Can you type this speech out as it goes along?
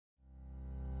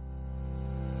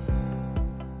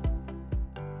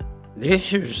The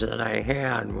issues that I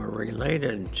had were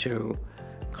related to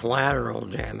collateral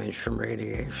damage from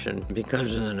radiation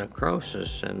because of the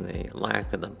necrosis and the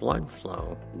lack of the blood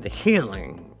flow. The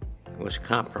healing was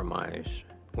compromised,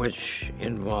 which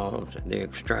involved the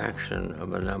extraction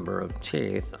of a number of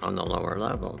teeth on the lower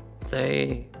level.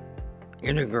 They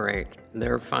integrate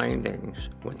their findings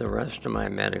with the rest of my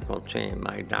medical team,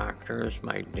 my doctors,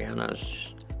 my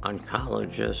dentists,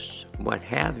 oncologists, what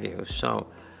have you. So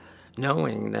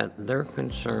knowing that they're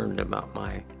concerned about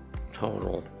my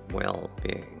total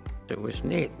well-being. It was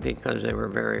neat because they were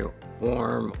very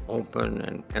warm,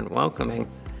 open, and welcoming,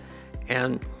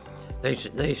 and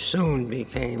they soon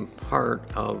became part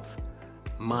of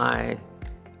my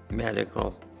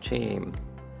medical team,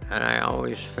 and I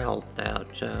always felt that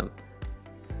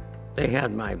they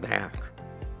had my back.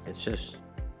 It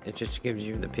just gives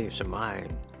you the peace of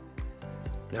mind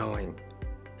knowing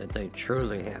that they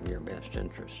truly have your best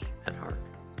interests at heart.